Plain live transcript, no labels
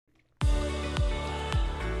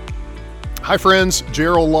Hi friends,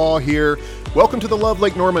 Gerald Law here. Welcome to the Love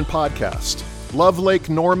Lake Norman podcast. Love Lake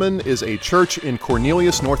Norman is a church in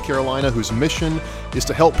Cornelius, North Carolina, whose mission is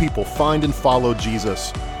to help people find and follow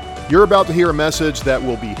Jesus. You're about to hear a message that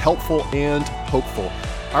will be helpful and hopeful.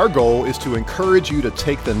 Our goal is to encourage you to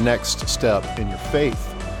take the next step in your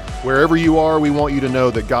faith. Wherever you are, we want you to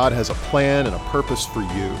know that God has a plan and a purpose for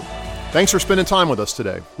you. Thanks for spending time with us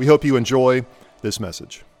today. We hope you enjoy this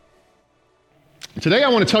message. Today I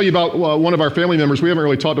want to tell you about one of our family members. We haven't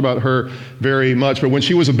really talked about her very much, but when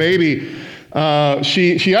she was a baby,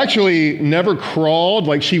 she actually never crawled.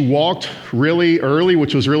 Like, she walked really early,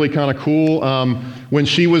 which was really kind of cool. When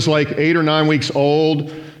she was like 8 or 9 weeks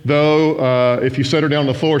old, though, if you set her down on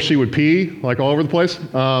the floor, she would pee like all over the place,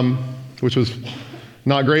 which was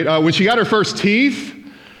not great. When she got her first teeth,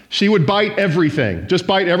 she would bite everything, just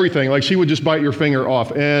bite everything. Like, she would just bite your finger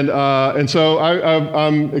off. And so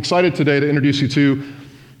I'm excited today to introduce you to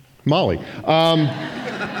Molly.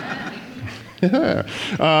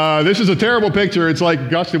 This is a terrible picture. It's like,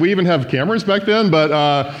 gosh, did we even have cameras back then?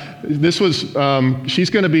 But this was, she's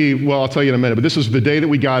going to be, well, I'll tell you in a minute, but this was the day that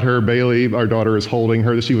we got her. Bailey, our daughter, is holding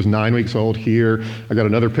her. She was 9 weeks old here. I got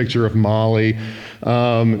another picture of Molly.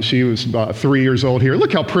 She was about 3 years old here.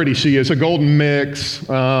 Look how pretty she is, a golden mix,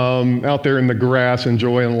 out there in the grass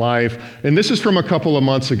enjoying life. And this is from a couple of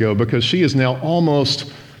months ago, because she is now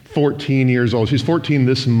almost 14 years old. She's 14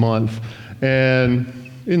 this month. And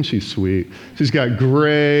isn't she sweet? She's got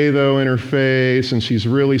gray, though, in her face, and she's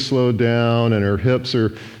really slowed down, and her hips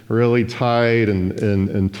are really tight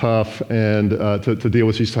and tough, and to deal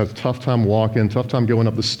with. She's had a tough time walking, tough time going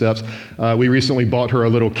up the steps. We recently bought her a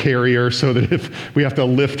little carrier so that if we have to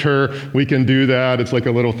lift her, we can do that. It's like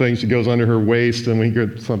a little thing. She goes under her waist, and we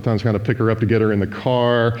could sometimes kind of pick her up to get her in the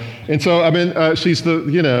car. And so, I mean, she's the,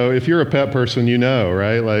 if you're a pet person,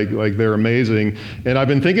 right? Like they're amazing. And I've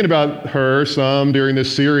been thinking about her some during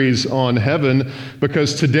this series on heaven,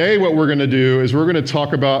 because today what we're going to do is we're going to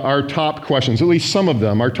talk about our top questions, at least some of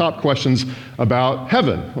them, our top questions about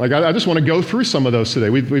heaven. Like, I just want to go through some of those today.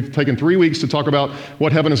 We've taken 3 weeks to talk about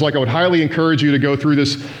what heaven is like. I would highly encourage you to go through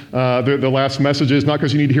this, the last messages, not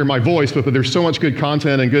because you need to hear my voice, but there's so much good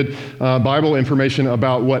content and good Bible information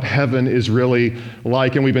about what heaven is really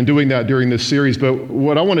like, and we've been doing that during this series. But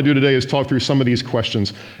what I want to do today is talk through some of these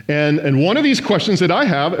questions. And one of these questions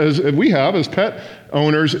that we have as pet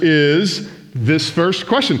owners is this first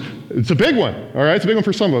question. It's a big one, all right? It's a big one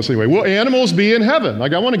for some of us anyway. Will animals be in heaven?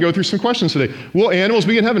 Like, I want to go through some questions today. Will animals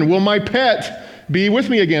be in heaven? Will my pet be with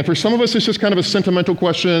me again? For some of us, it's just kind of a sentimental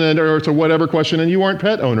question, or it's a whatever question, and you aren't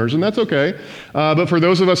pet owners, and that's okay. But for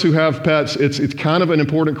those of us who have pets, it's kind of an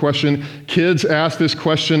important question. Kids ask this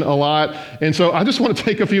question a lot, and so I just want to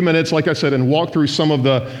take a few minutes, like I said, and walk through some of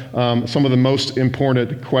the most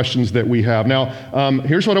important questions that we have. Now,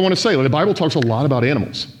 here's what I want to say. The Bible talks a lot about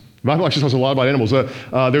animals. The Bible actually talks a lot about animals.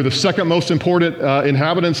 They're the second most important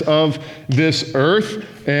inhabitants of this earth,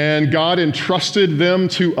 and God entrusted them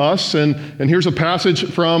to us. And here's a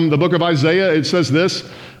passage from the book of Isaiah. It says this,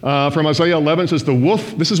 from Isaiah 11, it says, the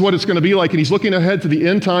wolf, this is what it's going to be like. And he's looking ahead to the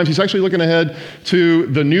end times. He's actually looking ahead to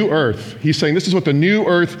the new earth. He's saying this is what the new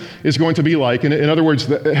earth is going to be like. In other words,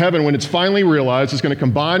 heaven, when it's finally realized, is going to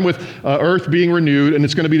combine with earth being renewed, and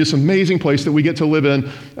it's going to be this amazing place that we get to live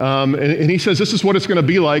in. And he says this is what it's going to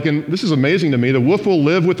be like. And this is amazing to me. The wolf will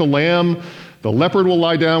live with the lamb. The leopard will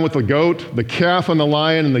lie down with the goat. The calf and the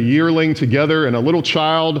lion and the yearling together, and a little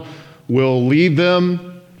child will lead them.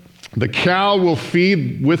 The cow will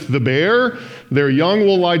feed with the bear. Their young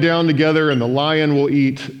will lie down together, and the lion will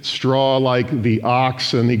eat straw like the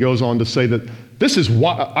ox. And he goes on to say that this is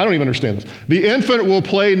why, I don't even understand this. The infant will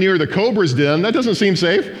play near the cobra's den. That doesn't seem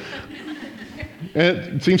safe.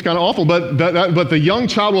 It seems kind of awful, but the young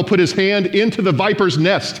child will put his hand into the viper's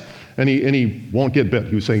nest, and he won't get bit.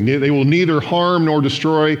 He was saying, they will neither harm nor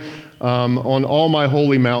destroy on all my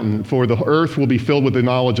holy mountain, for the earth will be filled with the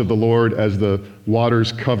knowledge of the Lord as the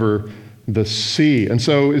waters cover the sea. And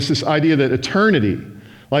so it's this idea that eternity,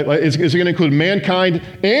 is going to include mankind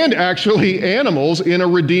and actually animals in a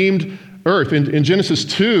redeemed earth. In Genesis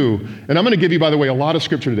 2, and I'm going to give you, by the way, a lot of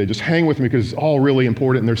scripture today. Just hang with me, because it's all really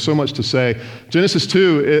important, and there's so much to say. Genesis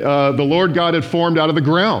 2, the Lord God had formed out of the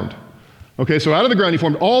ground. Okay, so out of the ground he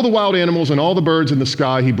formed all the wild animals and all the birds in the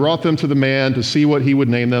sky. He brought them to the man to see what he would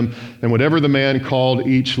name them. And whatever the man called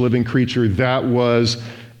each living creature, that was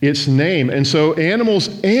its name. And so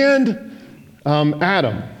animals and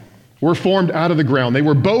Adam were formed out of the ground. They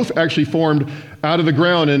were both actually formed out of the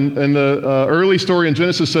ground. And the early story in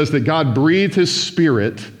Genesis says that God breathed his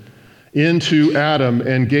spirit into Adam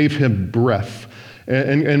and gave him breath.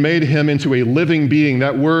 and made him into a living being.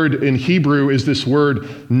 That word in Hebrew is this word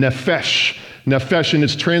nephesh. Nephesh, and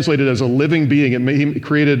it's translated as a living being. He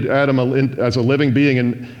created Adam as a living being,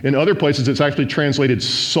 and in other places it's actually translated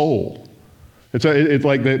soul. It's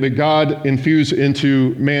like that God infused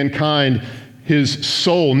into mankind his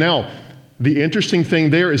soul. Now, the interesting thing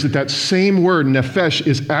there is that same word, nephesh,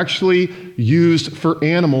 is actually used for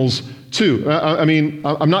animals too. I mean,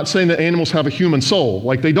 I'm not saying that animals have a human soul,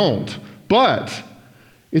 like they don't, but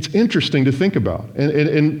it's interesting to think about.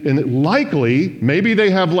 And likely, maybe they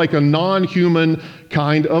have like a non-human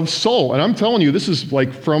kind of soul. And I'm telling you, this is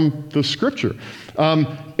like from the scripture.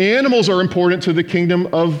 Animals are important to the kingdom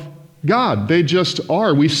of God. They just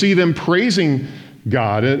are. We see them praising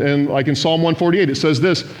God. And like in Psalm 148, it says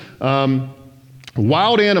this,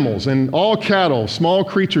 wild animals and all cattle, small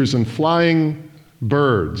creatures and flying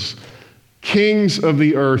birds, kings of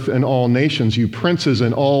the earth and all nations, you princes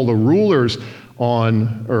and all the rulers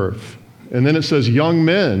on earth. And then it says young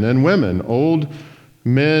men and women, old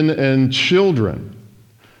men and children.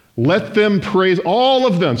 Let them praise, all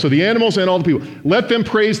of them, so the animals and all the people, let them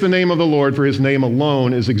praise the name of the Lord, for his name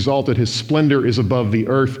alone is exalted. His splendor is above the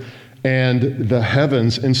earth and the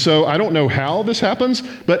heavens. And so I don't know how this happens,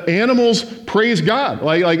 but animals praise God.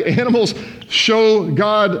 Like animals show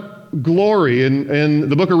God glory. In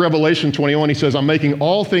the book of Revelation 21, he says, I'm making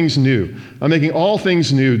all things new. I'm making all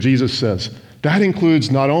things new, Jesus says. That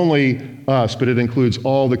includes not only us, but it includes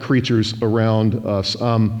all the creatures around us.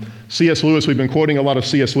 C.S. Lewis, we've been quoting a lot of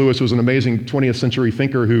C.S. Lewis, who was an amazing 20th century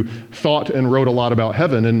thinker who thought and wrote a lot about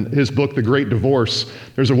heaven. In his book, The Great Divorce,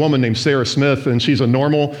 there's a woman named Sarah Smith, and she's a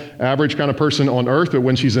normal, average kind of person on earth, but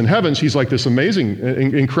when she's in heaven, she's like this amazing,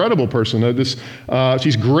 incredible person.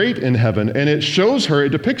 She's great in heaven, and it shows her, it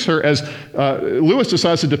depicts her as, Lewis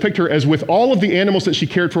decides to depict her as with all of the animals that she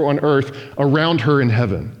cared for on earth around her in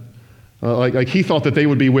heaven. Like he thought that they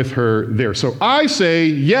would be with her there. So I say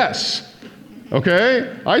yes,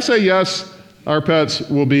 okay? I say yes, our pets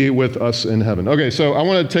will be with us in heaven. Okay, so I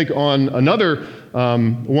want to take on another,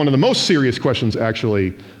 one of the most serious questions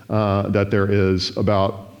actually that there is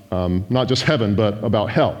about not just heaven, but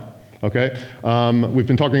about hell, okay? We've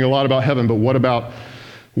been talking a lot about heaven, but what about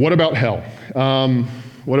hell?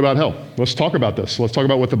 What about hell? Let's talk about this. Let's talk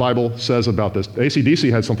about what the Bible says about this.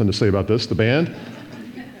 AC/DC had something to say about this, the band.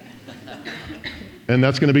 And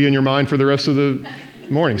that's going to be in your mind for the rest of the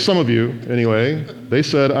morning. Some of you, anyway, they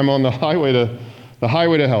said, I'm on the highway to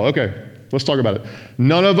hell. Okay, let's talk about it.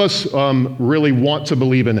 None of us really want to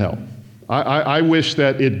believe in hell. I wish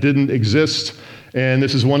that it didn't exist, and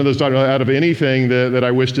this is one of those, out of anything that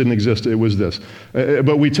I wish didn't exist, it was this.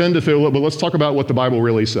 But we tend to feel, but let's talk about what the Bible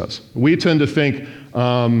really says. We tend to think,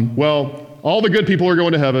 well, all the good people are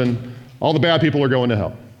going to heaven, all the bad people are going to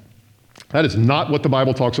hell. That is not what the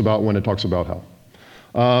Bible talks about when it talks about hell.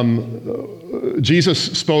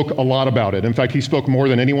 Jesus spoke a lot about it. In fact, he spoke more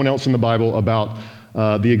than anyone else in the Bible about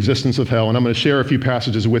the existence of hell. And I'm going to share a few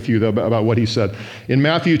passages with you about what he said. In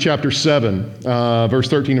Matthew chapter 7, verse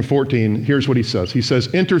 13 and 14, here's what he says. He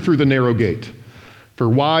says, enter through the narrow gate, for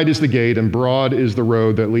wide is the gate and broad is the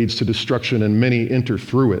road that leads to destruction, and many enter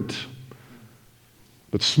through it.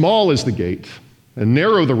 But small is the gate and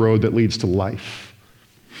narrow the road that leads to life.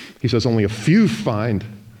 He says only a few find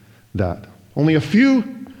that. Only a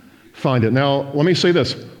few find it. Now, let me say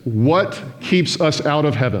this. What keeps us out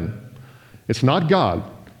of heaven? It's not God.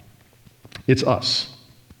 It's us.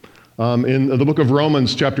 In the book of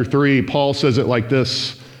Romans, chapter 3, Paul says it like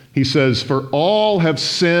this. He says, for all have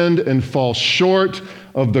sinned and fall short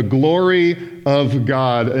of the glory of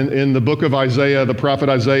God. And in the book of Isaiah, the prophet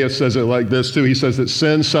Isaiah says it like this too. He says that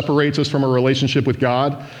sin separates us from a relationship with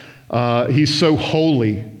God. He's so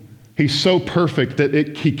holy. He's so perfect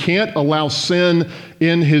that he can't allow sin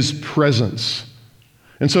in his presence.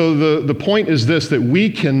 And so the point is this, that we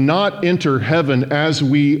cannot enter heaven as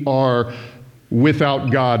we are without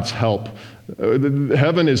God's help.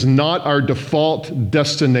 Heaven is not our default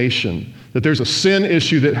destination, that there's a sin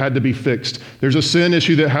issue that had to be fixed. There's a sin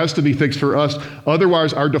issue that has to be fixed for us.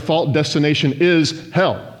 Otherwise, our default destination is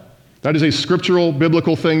hell. That is a scriptural,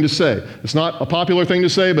 biblical thing to say. It's not a popular thing to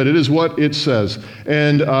say, but it is what it says.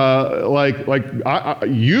 And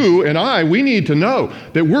you and I, we need to know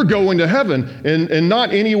that we're going to heaven and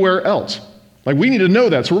not anywhere else. Like, we need to know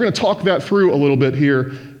that. So we're going to talk that through a little bit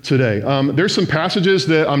here today. There's some passages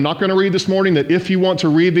that I'm not going to read this morning that if you want to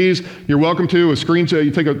read these, you're welcome to.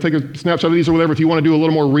 You take a snapshot of these or whatever if you want to do a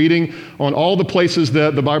little more reading on all the places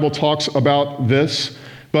that the Bible talks about this.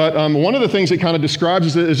 But one of the things it kind of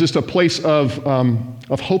describes is just a place of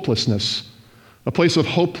hopelessness, a place of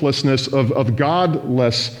hopelessness, of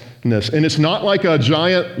godlessness. And it's not like a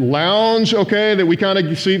giant lounge, okay, that we kind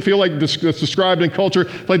of feel like that's described in culture,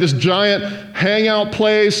 like this giant hangout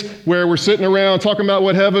place where we're sitting around talking about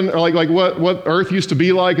what heaven, or like what earth used to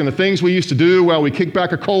be like and the things we used to do while we kick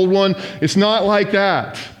back a cold one. It's not like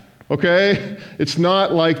that, okay? It's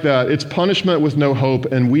not like that. It's punishment with no hope,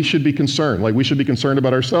 and we should be concerned. Like, we should be concerned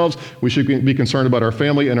about ourselves. We should be concerned about our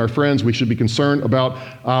family and our friends. We should be concerned about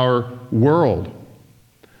our world.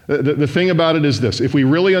 The thing about it is this: if we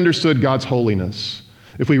really understood God's holiness,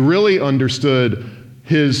 if we really understood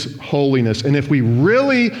His holiness, and if we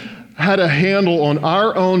really had a handle on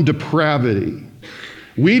our own depravity,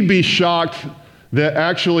 we'd be shocked that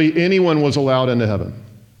actually anyone was allowed into heaven.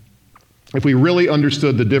 If we really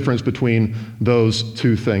understood the difference between those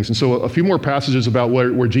two things. And so a few more passages about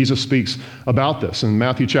where Jesus speaks about this. In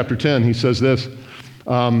Matthew chapter 10, he says this,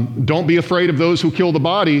 don't be afraid of those who kill the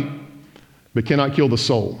body, but cannot kill the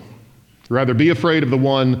soul. Rather, be afraid of the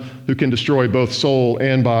one who can destroy both soul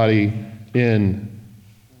and body in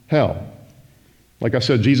hell. Like I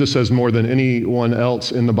said, Jesus says more than anyone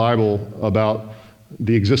else in the Bible about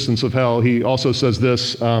the existence of hell. He also says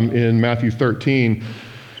this in Matthew 13,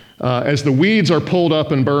 as the weeds are pulled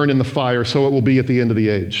up and burned in the fire, so it will be at the end of the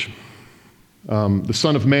age. The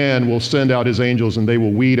Son of Man will send out his angels, and they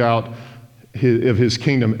will weed out of his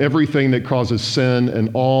kingdom everything that causes sin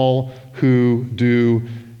and all who do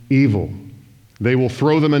evil. They will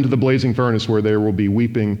throw them into the blazing furnace where there will be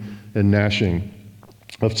weeping and gnashing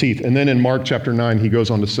of teeth. And then in Mark chapter 9, he goes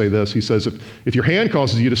on to say this. He says, if your hand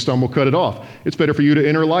causes you to stumble, cut it off. It's better for you to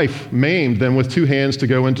enter life maimed than with two hands to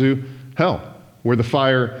go into hell, where the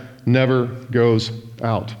fire never goes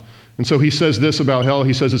out. And so he says this about hell.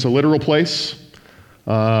 He says it's a literal place.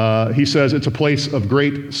 He says it's a place of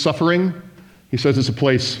great suffering. He says it's a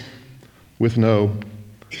place with no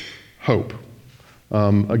hope.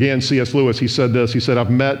 Again, C.S. Lewis, he said this. He said, I've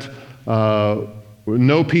met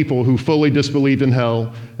no people who fully disbelieved in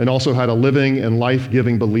hell and also had a living and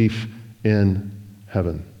life-giving belief in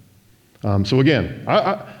heaven. So again,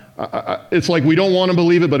 it's like we don't want to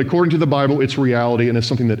believe it, but according to the Bible, it's reality, and it's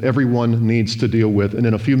something that everyone needs to deal with. And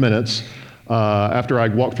in a few minutes, after I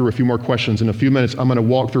walk through a few more questions, in a few minutes, I'm going to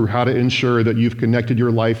walk through how to ensure that you've connected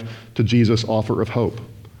your life to Jesus' offer of hope,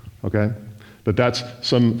 okay? But that's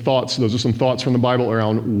some thoughts. Those are some thoughts from the Bible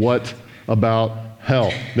around what about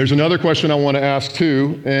hell. There's another question I want to ask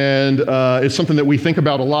too, and it's something that we think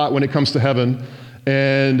about a lot when it comes to heaven,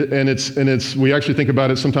 and it's we actually think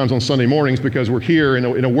about it sometimes on Sunday mornings because we're here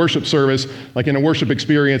in a worship service, like in a worship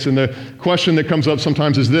experience, and the question that comes up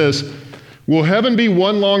sometimes is this: will heaven be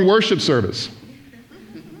one long worship service?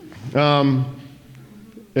 And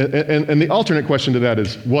the alternate question to that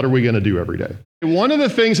is, what are we going to do every day? One of the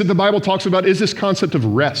things that the Bible talks about is this concept of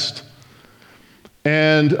rest.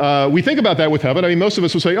 And we think about that with heaven. I mean, most of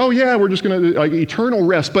us will say, oh yeah, we're just going to, like, eternal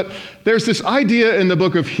rest. But there's this idea in the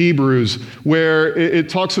book of Hebrews where it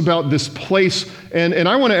talks about this place. And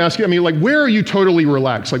I want to ask you, I mean, like, where are you totally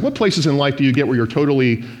relaxed? Like, what places in life do you get where you're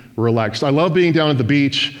totally relaxed? I love being down at the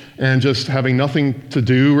beach and just having nothing to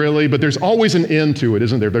do, really. But there's always an end to it,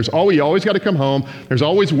 isn't there? You always got to come home. There's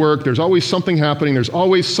always work. There's always something happening. There's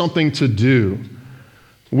always something to do.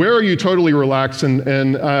 Where are you totally relaxed?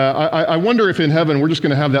 And I wonder if in heaven we're just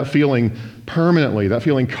going to have that feeling permanently, that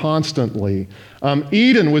feeling constantly.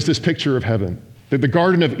 Eden was this picture of heaven. The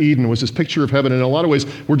Garden of Eden was this picture of heaven. And in a lot of ways,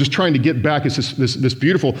 we're just trying to get back. It's this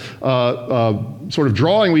beautiful sort of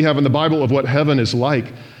drawing we have in the Bible of what heaven is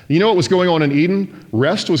like. You know what was going on in Eden?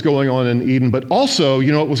 Rest was going on in Eden, but also,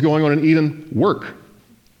 you know what was going on in Eden? Work.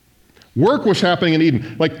 Work was happening in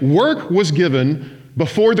Eden. Like, work was given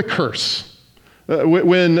before the curse.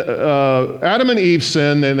 When Adam and Eve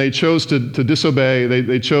sinned and they chose to disobey,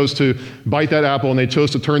 they chose to bite that apple and they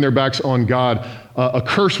chose to turn their backs on God, a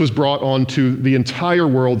curse was brought onto the entire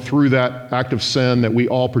world through that act of sin that we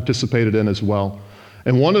all participated in as well.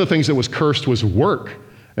 And one of the things that was cursed was work.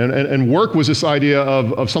 And work was this idea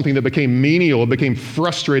of something that became menial, it became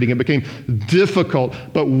frustrating, it became difficult.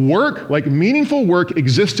 But work, like meaningful work,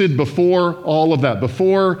 existed before all of that,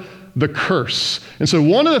 before the curse. And so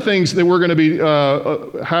one of the things that we're going to be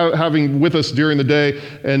having with us during the day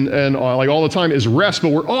and like all the time is rest, but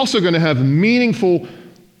we're also going to have meaningful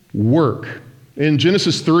work. In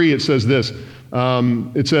Genesis 3, it says this.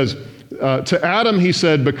 It says, to Adam, he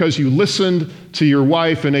said, because you listened to your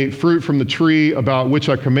wife and ate fruit from the tree about which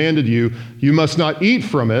I commanded you, you must not eat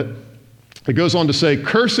from it. It goes on to say,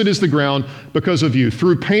 cursed is the ground because of you.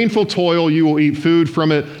 Through painful toil, you will eat food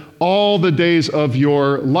from it all the days of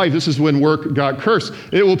your life. This is when work got cursed.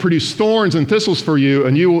 It will produce thorns and thistles for you,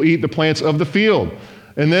 and you will eat the plants of the field.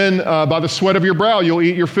 And then by the sweat of your brow, you'll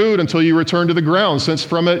eat your food until you return to the ground, since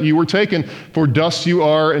from it you were taken. For dust you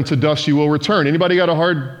are, and to dust you will return. Anybody got a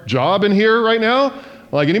hard job in here right now?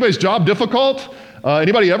 Like, anybody's job difficult?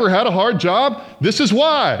 Anybody ever had a hard job? This is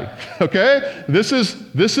why, okay? This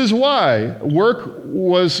is why. Work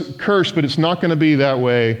was cursed, but it's not going to be that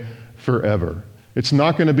way forever. It's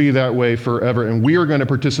not going to be that way forever, and we are going to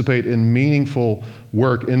participate in meaningful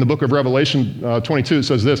work. In the book of Revelation 22, it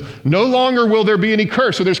says this: no longer will there be any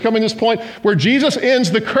curse. So there's coming this point where Jesus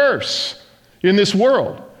ends the curse in this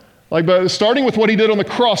world. Like, starting with what he did on the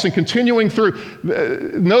cross and continuing through,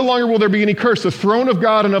 no longer will there be any curse. The throne of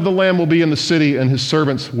God and of the Lamb will be in the city, and his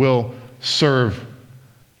servants will serve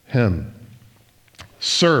him.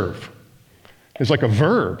 Serve is like a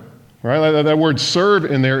verb. Right? That word serve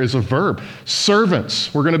in there is a verb.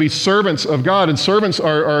 Servants. We're going to be servants of God. And servants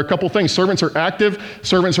are a couple things. Servants are active.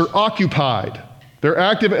 Servants are occupied. They're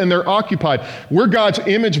active and they're occupied. We're God's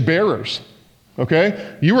image bearers.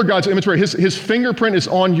 Okay? You are God's image bearer. His fingerprint is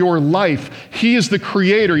on your life. He is the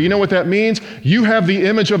creator. You know what that means? You have the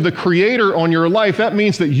image of the creator on your life. That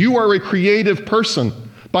means that you are a creative person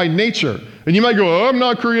by nature. And you might go, oh, I'm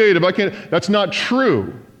not creative. I can't. That's not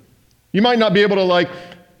true. You might not be able to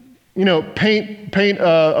paint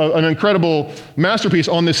an incredible masterpiece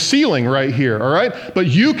on this ceiling right here, all right? But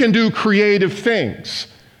you can do creative things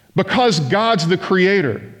because God's the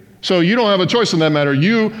creator. So you don't have a choice in that matter.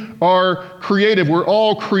 You are creative. We're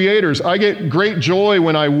all creators. I get great joy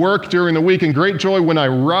when I work during the week and great joy when I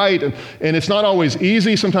write. And it's not always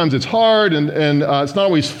easy. Sometimes it's hard and it's not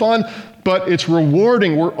always fun, but it's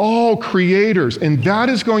rewarding. We're all creators. And that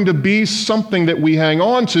is going to be something that we hang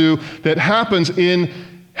on to that happens in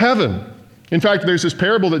heaven. In fact, there's this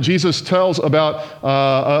parable that Jesus tells about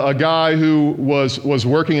a guy who was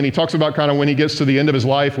working, and he talks about kind of when he gets to the end of his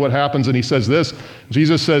life, what happens, and he says this.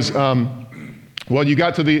 Jesus says, well, you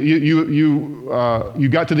got to the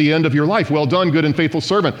end of your life. Well done, good and faithful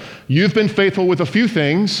servant. You've been faithful with a few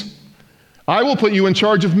things. I will put you in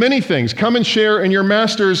charge of many things. Come and share in your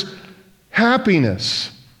master's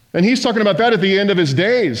happiness. And he's talking about that at the end of his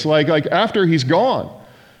days, like after he's gone.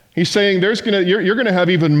 He's saying you're going to have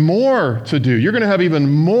even more to do. You're going to have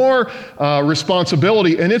even more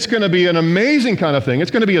responsibility, and it's going to be an amazing kind of thing.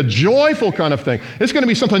 It's going to be a joyful kind of thing. It's going to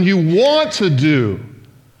be something you want to do.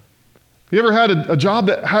 You ever had a job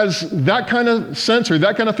that has that kind of sense or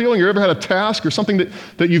that kind of feeling? You ever had a task or something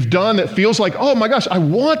that you've done that feels like, oh my gosh, I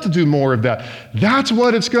want to do more of that? That's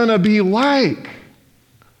what it's going to be like.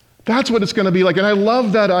 That's what it's going to be like. And I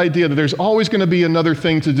love that idea that there's always going to be another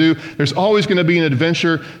thing to do. There's always going to be an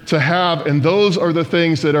adventure to have. And those are the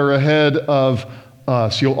things that are ahead of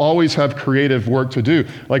us. You'll always have creative work to do.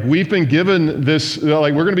 Like, we've been given this,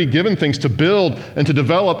 we're going to be given things to build and to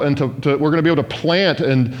develop, and we're going to be able to plant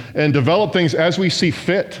and develop things as we see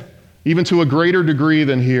fit, even to a greater degree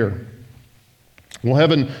than here. Will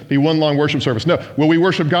heaven be one long worship service? No. Will we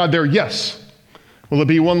worship God there? Yes. Will it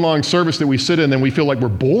be one long service that we sit in and we feel like we're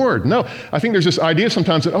bored? No. I think there's this idea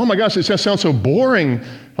sometimes that, oh my gosh, it just sounds so boring,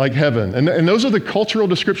 like heaven. And those are the cultural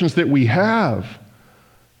descriptions that we have.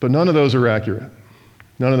 But none of those are accurate.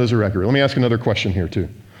 None of those are accurate. Let me ask another question here too.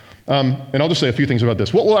 And I'll just say a few things about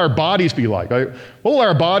this. What will our bodies be like? What will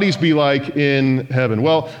our bodies be like in heaven?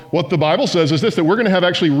 Well, what the Bible says is this, that we're going to have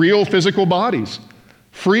actually real physical bodies,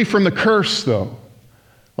 free from the curse though.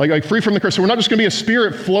 Like free from the curse. So we're not just going to be a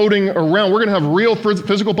spirit floating around. We're going to have real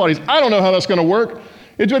physical bodies. I don't know how that's going to work.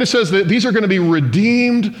 It says that these are going to be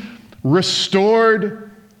redeemed, restored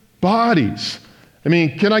bodies. I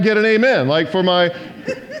mean, can I get an amen? Like, for my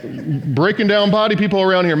breaking down body people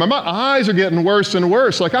around here, my eyes are getting worse and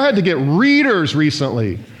worse. Like, I had to get readers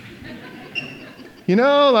recently.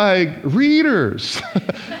 Like readers.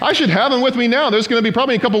 I should have them with me now. There's going to be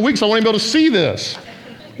probably a couple weeks I won't even be able to see this.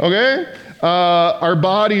 Okay? Our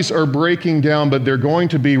bodies are breaking down, but they're going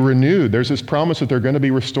to be renewed. There's this promise that they're going to be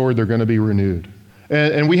restored, they're going to be renewed.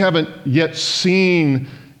 And we haven't yet seen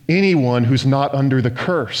anyone who's not under the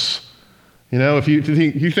curse. If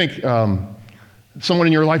you think someone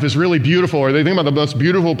in your life is really beautiful, or they think about the most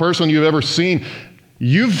beautiful person you've ever seen,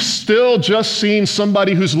 you've still just seen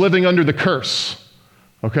somebody who's living under the curse,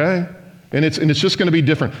 okay? And it's just going to be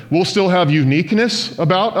different. We'll still have uniqueness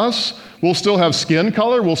about us. We'll still have skin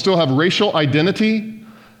color. We'll still have racial identity.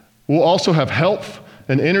 We'll also have health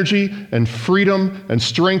and energy and freedom and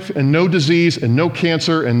strength and no disease and no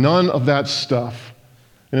cancer and none of that stuff.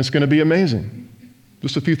 And it's going to be amazing.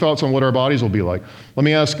 Just a few thoughts on what our bodies will be like. Let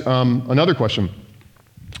me ask another question.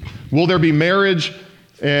 Will there be marriage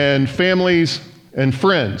and families and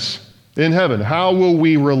friends in heaven? How will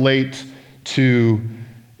we relate to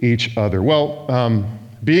each other? Well,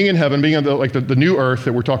 being in heaven, being in the new earth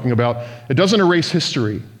that we're talking about, it doesn't erase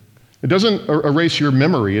history. It doesn't erase your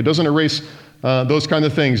memory. It doesn't erase those kind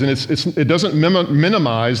of things. And it doesn't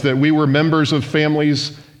minimize that we were members of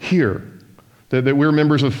families here, that we're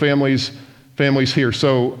members of families here.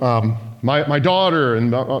 So my daughter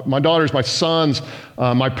and my daughters, my sons,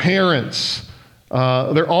 my parents,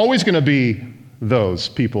 they're always going to be those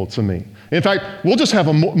people to me. In fact, we'll just have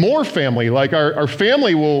more family. Like our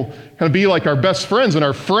family will kind of be like our best friends, and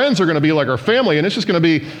our friends are going to be like our family, and it's just going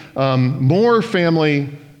to be more family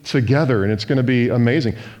together, and it's going to be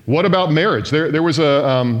amazing. What about marriage? There was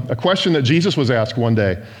a question that Jesus was asked one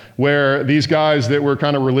day where these guys that were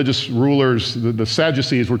kind of religious rulers, the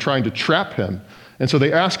Sadducees, were trying to trap him. And so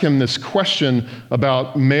they asked him this question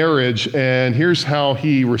about marriage, and here's how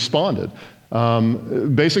he responded.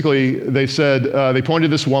 Basically, they said, they pointed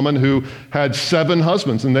to this woman who had 7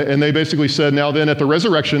 husbands, and they basically said, now then at the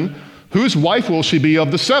resurrection, whose wife will she be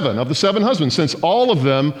of the 7 husbands, since all of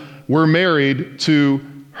them were married to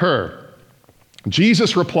her?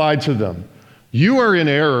 Jesus replied to them, you are in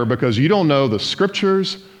error because you don't know the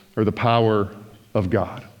scriptures or the power of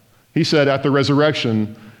God. He said at the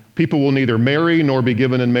resurrection, people will neither marry nor be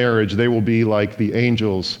given in marriage. They will be like the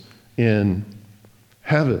angels in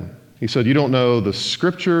heaven. He said, you don't know the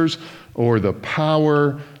scriptures or the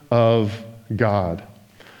power of God.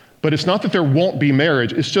 But it's not that there won't be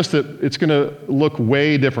marriage. It's just that it's going to look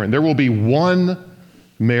way different. There will be one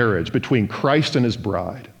marriage between Christ and his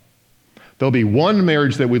bride. There'll be one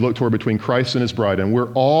marriage that we look toward between Christ and his bride, and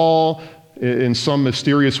we're all, in some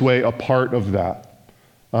mysterious way, a part of that.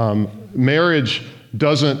 Marriage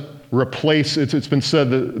doesn't replace, it's been said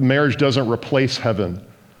that marriage doesn't replace heaven,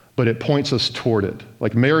 but it points us toward it.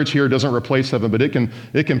 Like marriage here doesn't replace heaven, but it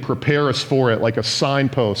can prepare us for it like a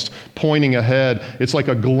signpost pointing ahead. It's like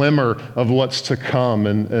a glimmer of what's to come.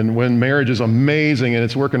 And when marriage is amazing and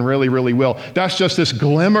it's working really, really well, that's just this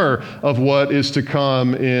glimmer of what is to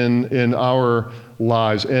come in our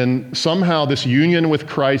lives. And somehow this union with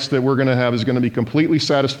Christ that we're going to have is going to be completely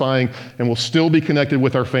satisfying, and we'll still be connected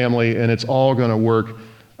with our family, and it's all going to work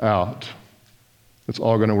out. It's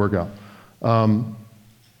all going to work out.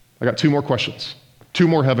 I got 2 more questions, 2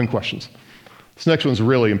 more heaven questions. This next one's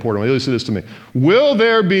really important. Listen to this to me. Will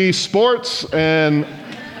there be sports and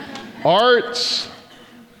arts,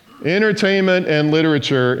 entertainment, and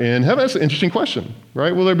literature in heaven? That's an interesting question,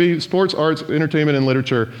 right? Will there be sports, arts, entertainment, and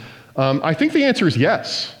literature? I think the answer is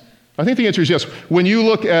yes. I think the answer is yes. When you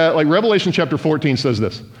look at, like Revelation chapter 14 says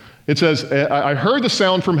this. It says, I heard the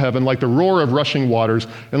sound from heaven like the roar of rushing waters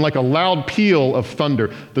and like a loud peal of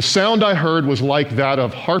thunder. The sound I heard was like that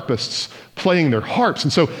of harpists playing their harps.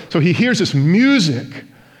 And so he hears this music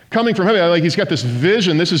coming from heaven. Like he's got this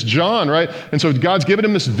vision. This is John, right? And so God's given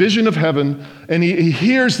him this vision of heaven, and he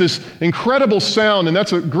hears this incredible sound, and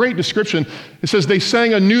that's a great description. It says they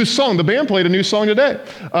sang a new song. The band played a new song today.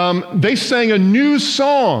 They sang a new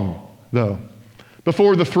song, though,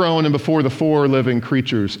 before the throne and before the 4 living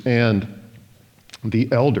creatures and the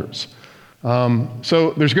elders.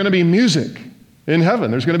 So there's going to be music in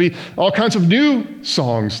heaven. There's going to be all kinds of new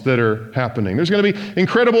songs that are happening. There's going to be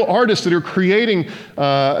incredible artists that are creating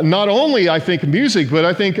not only, I think, music, but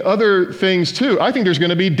I think other things too. I think there's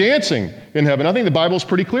going to be dancing in heaven. I think the Bible's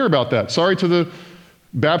pretty clear about that. Sorry to the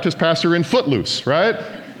Baptist pastor in Footloose, right?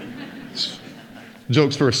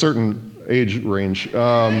 Jokes for a certain age range.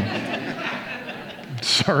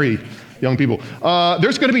 Sorry, young people.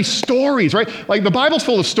 There's going to be stories, right? Like the Bible's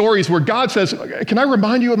full of stories where God says, can I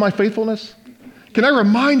remind you of my faithfulness? Can I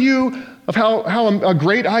remind you of how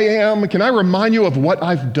great I am? Can I remind you of what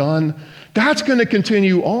I've done? That's going to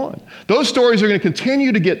continue on. Those stories are going to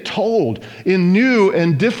continue to get told in new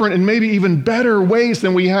and different and maybe even better ways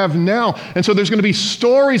than we have now. And so there's going to be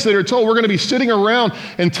stories that are told. We're going to be sitting around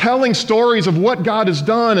and telling stories of what God has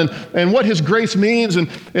done and what his grace means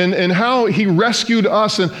and how he rescued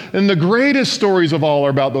us. And the greatest stories of all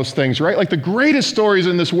are about those things, right? Like the greatest stories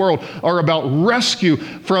in this world are about rescue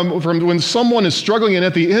from when someone is struggling and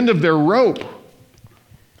at the end of their rope.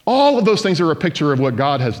 All of those things are a picture of what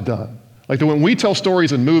God has done. Like when we tell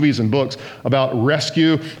stories in movies and books about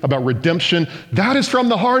rescue, about redemption, that is from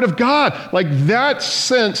the heart of God. Like that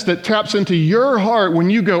sense that taps into your heart when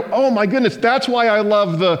you go, oh my goodness, that's why I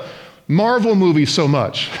love the Marvel movies so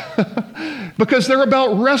much. Because they're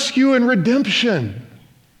about rescue and redemption.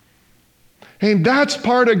 And that's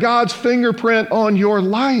part of God's fingerprint on your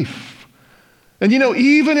life. And you know,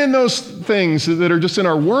 even in those things that are just in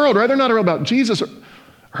our world, right? They're not about Jesus,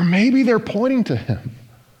 or maybe they're pointing to him.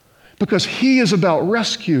 Because he is about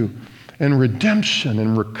rescue and redemption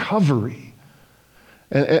and recovery.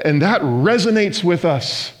 And that resonates with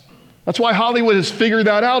us That's why Hollywood has figured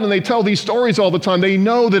that out, and they tell these stories all the time. They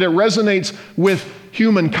know that it resonates with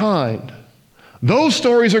humankind. Those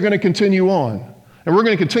stories are going to continue on. And we're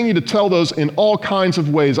going to continue to tell those in all kinds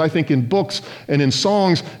of ways. I think in books and in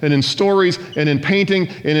songs and in stories and in painting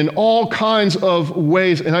and in all kinds of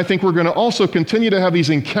ways. And I think we're going to also continue to have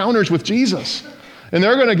these encounters with Jesus. And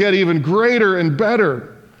they're going to get even greater and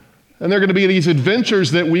better. And they're going to be these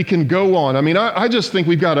adventures that we can go on. I mean, I just think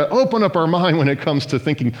we've got to open up our mind when it comes to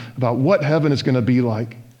thinking about what heaven is going to be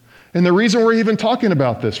like. And the reason we're even talking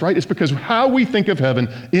about this, right, is because how we think of heaven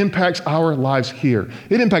impacts our lives here.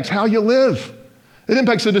 It impacts how you live. It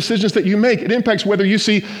impacts the decisions that you make. It impacts whether you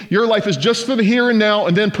see your life is just for the here and now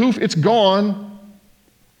and then poof, it's gone.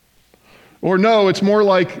 Or no, it's more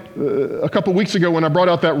like a couple weeks ago when I brought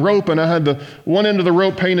out that rope and I had the one end of the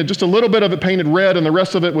rope painted, just a little bit of it painted red and the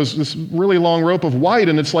rest of it was this really long rope of white.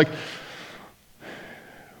 And it's like,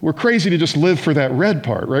 we're crazy to just live for that red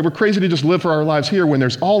part, right? We're crazy to just live for our lives here when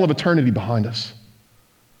there's all of eternity behind us.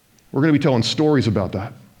 We're going to be telling stories about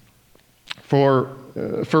that for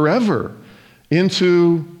forever.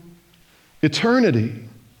 Into eternity.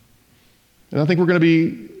 And I think we're going to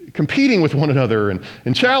be competing with one another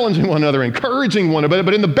and challenging one another, encouraging one another,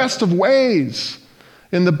 but in the best of ways.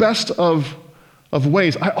 In the best of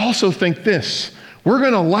ways. I also think this, we're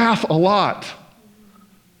going to laugh a lot.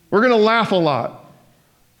 We're going to laugh a lot.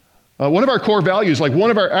 One of our core values, like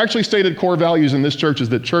one of our actually stated core values in this church is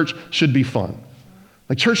that church should be fun.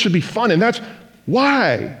 Like church should be fun, and that's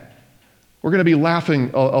why. We're going to be laughing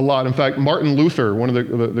a lot. In fact, Martin Luther, one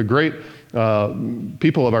of the great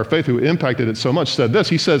people of our faith who impacted it so much, said this.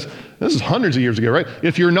 He says, this is hundreds of years ago, right?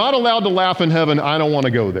 If you're not allowed to laugh in heaven, I don't want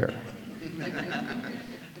to go there.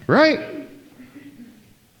 Right?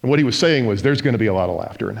 And what he was saying was, there's going to be a lot of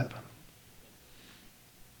laughter in heaven.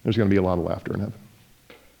 There's going to be a lot of laughter in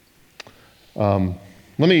heaven.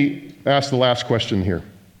 Let me ask the last question here.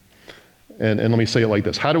 And let me say it like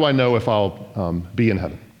this. How do I know if I'll be in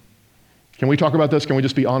heaven? Can we talk about this? Can we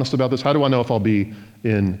just be honest about this? How do I know if I'll be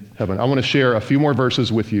in heaven? I want to share a few more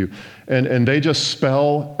verses with you, and they just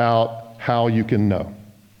spell out how you can know.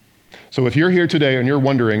 So if you're here today and you're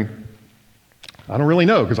wondering, I don't really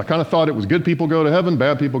know, because I kind of thought it was good people go to heaven,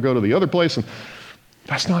 bad people go to the other place, and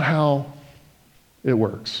that's not how it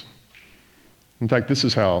works. In fact, this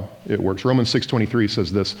is how it works. Romans 6:23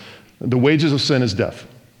 says this, the wages of sin is death.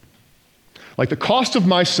 Like the cost of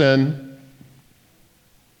my sin,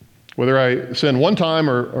 whether I sin one time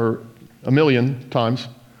or a million times,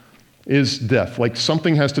 is death. Like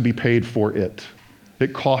something has to be paid for it.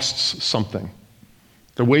 It costs something.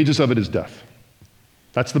 The wages of it is death.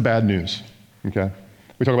 That's the bad news, okay?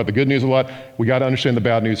 We talk about the good news a lot. We got to understand the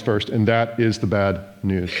bad news first, and that is the bad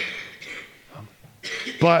news.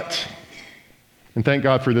 But, and thank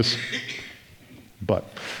God for this but,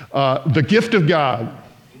 the gift of God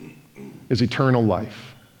is eternal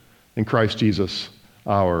life in Christ Jesus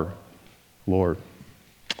our Lord.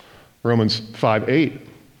 Romans 5:8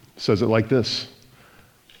 says it like this.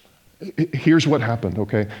 Here's what happened,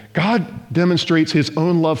 okay? God demonstrates his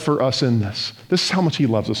own love for us in this. This is how much he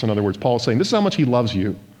loves us, in other words. Paul is saying, this is how much he loves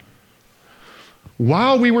you.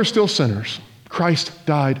 While we were still sinners, Christ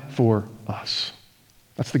died for us.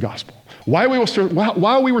 That's the gospel. While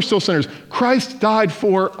we were still sinners, Christ died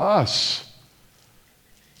for us.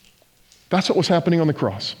 That's what was happening on the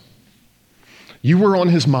cross. You were on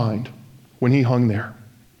his mind when he hung there.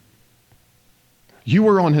 You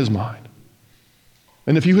were on his mind.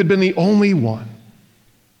 And if you had been the only one,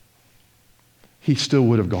 he still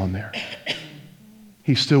would have gone there.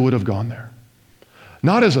 He still would have gone there.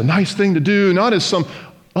 Not as a nice thing to do, not as some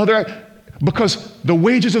other, because the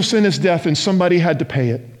wages of sin is death and somebody had to pay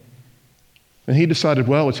it. And he decided,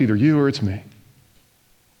 well, it's either you or it's me.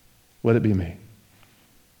 Let it be me.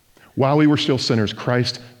 While we were still sinners,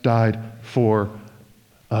 Christ died for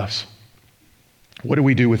us. What do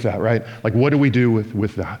we do with that, right? Like, what do we do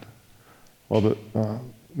with that? Well,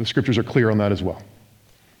 the scriptures are clear on that as well.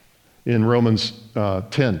 In Romans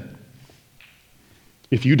 10,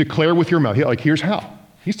 if you declare with your mouth, here's how.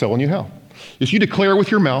 He's telling you how. If you declare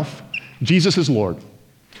with your mouth, Jesus is Lord,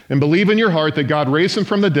 and believe in your heart that God raised him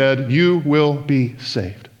from the dead, you will be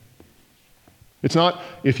saved. It's not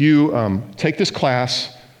if you take this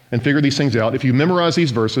class and figure these things out. If you memorize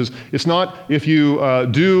these verses, it's not if you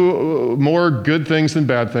do more good things than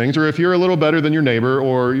bad things, or if you're a little better than your neighbor,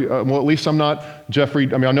 or well, at least I'm not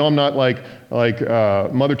Jeffrey. I mean, I know I'm not like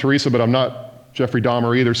Mother Teresa, but I'm not Jeffrey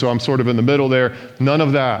Dahmer either. So I'm sort of in the middle there. None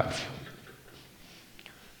of that.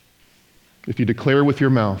 If you declare with your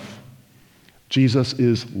mouth, Jesus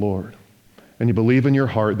is Lord, and you believe in your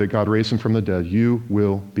heart that God raised him from the dead, you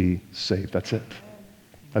will be saved. That's it.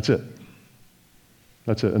 That's it.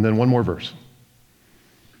 That's it. And then one more verse.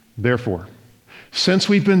 Therefore, since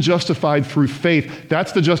we've been justified through faith,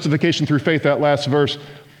 that's the justification through faith, that last verse,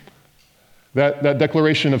 that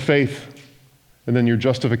declaration of faith, and then your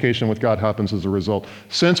justification with God happens as a result.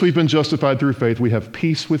 Since we've been justified through faith, we have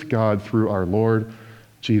peace with God through our Lord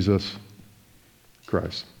Jesus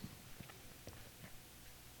Christ.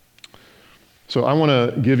 So I want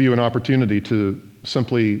to give you an opportunity to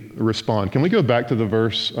simply respond. Can we go back to the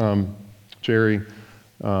verse, Jerry?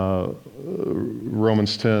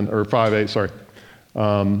 Romans 10, or 5:8, sorry.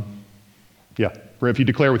 If you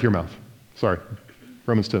declare with your mouth,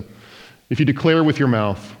 Romans 10. If you declare with your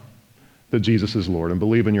mouth that Jesus is Lord and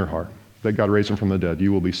believe in your heart that God raised him from the dead,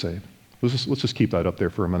 you will be saved. Let's just keep that up there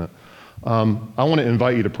for a minute. I want to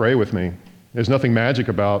invite you to pray with me. There's nothing magic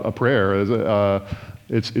about a prayer.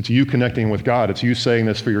 It's you connecting with God. It's you saying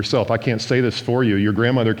this for yourself. I can't say this for you. Your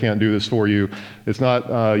grandmother can't do this for you. It's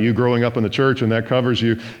not you growing up in the church and that covers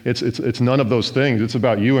you. It's none of those things. It's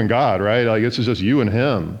about you and God, right? Like it's just you and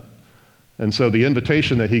him. And so the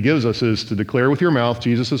invitation that he gives us is to declare with your mouth,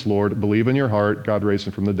 Jesus is Lord, believe in your heart, God raised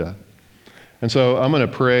him from the dead. And so I'm going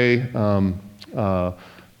to pray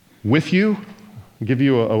with you, give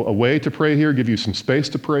you a way to pray here, give you some space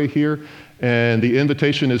to pray here. And the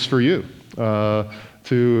invitation is for you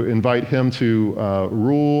to invite him to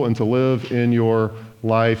rule and to live in your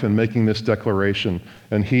life and making this declaration.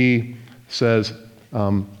 And he says,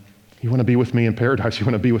 you want to be with me in paradise? You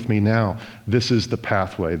want to be with me now? This is the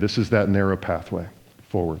pathway. This is that narrow pathway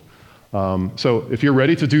forward. So if you're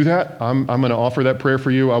ready to do that, I'm going to offer that prayer for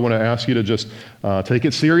you. I want to ask you to just take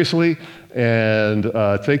it seriously and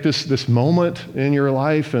take this moment in your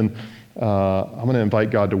life, and I'm going to invite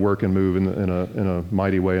God to work and move in a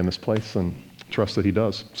mighty way in this place and trust that he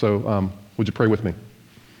does. So would you pray with me?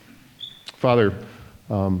 Father,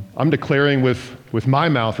 I'm declaring with my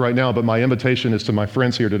mouth right now, but my invitation is to my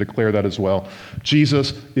friends here to declare that as well.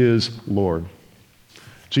 Jesus is Lord.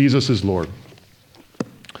 Jesus is Lord.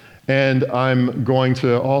 And I'm going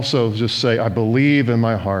to also just say, I believe in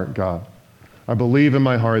my heart, God. I believe in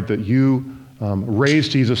my heart that you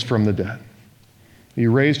raised Jesus from the dead.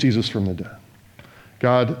 You raised Jesus from the dead.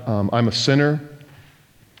 God, I'm a sinner.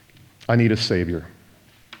 I need a Savior.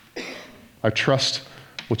 I trust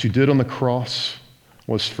what you did on the cross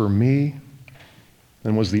was for me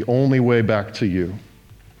and was the only way back to you.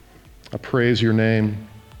 I praise your name.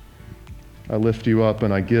 I lift you up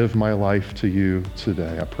and I give my life to you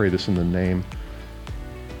today. I pray this in the name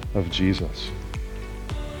of Jesus.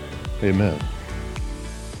 Amen.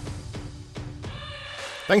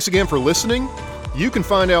 Thanks again for listening. You can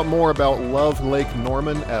find out more about Love Lake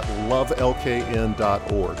Norman at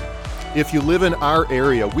lovelkn.org. If you live in our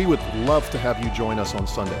area, we would love to have you join us on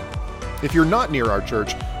Sunday. If you're not near our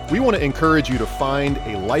church, we want to encourage you to find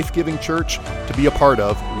a life-giving church to be a part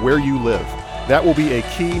of where you live. That will be a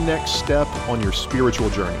key next step on your spiritual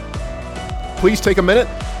journey. Please take a minute,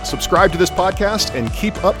 subscribe to this podcast, and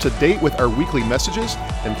keep up to date with our weekly messages.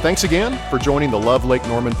 And thanks again for joining the Love Lake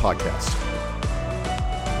Norman podcast.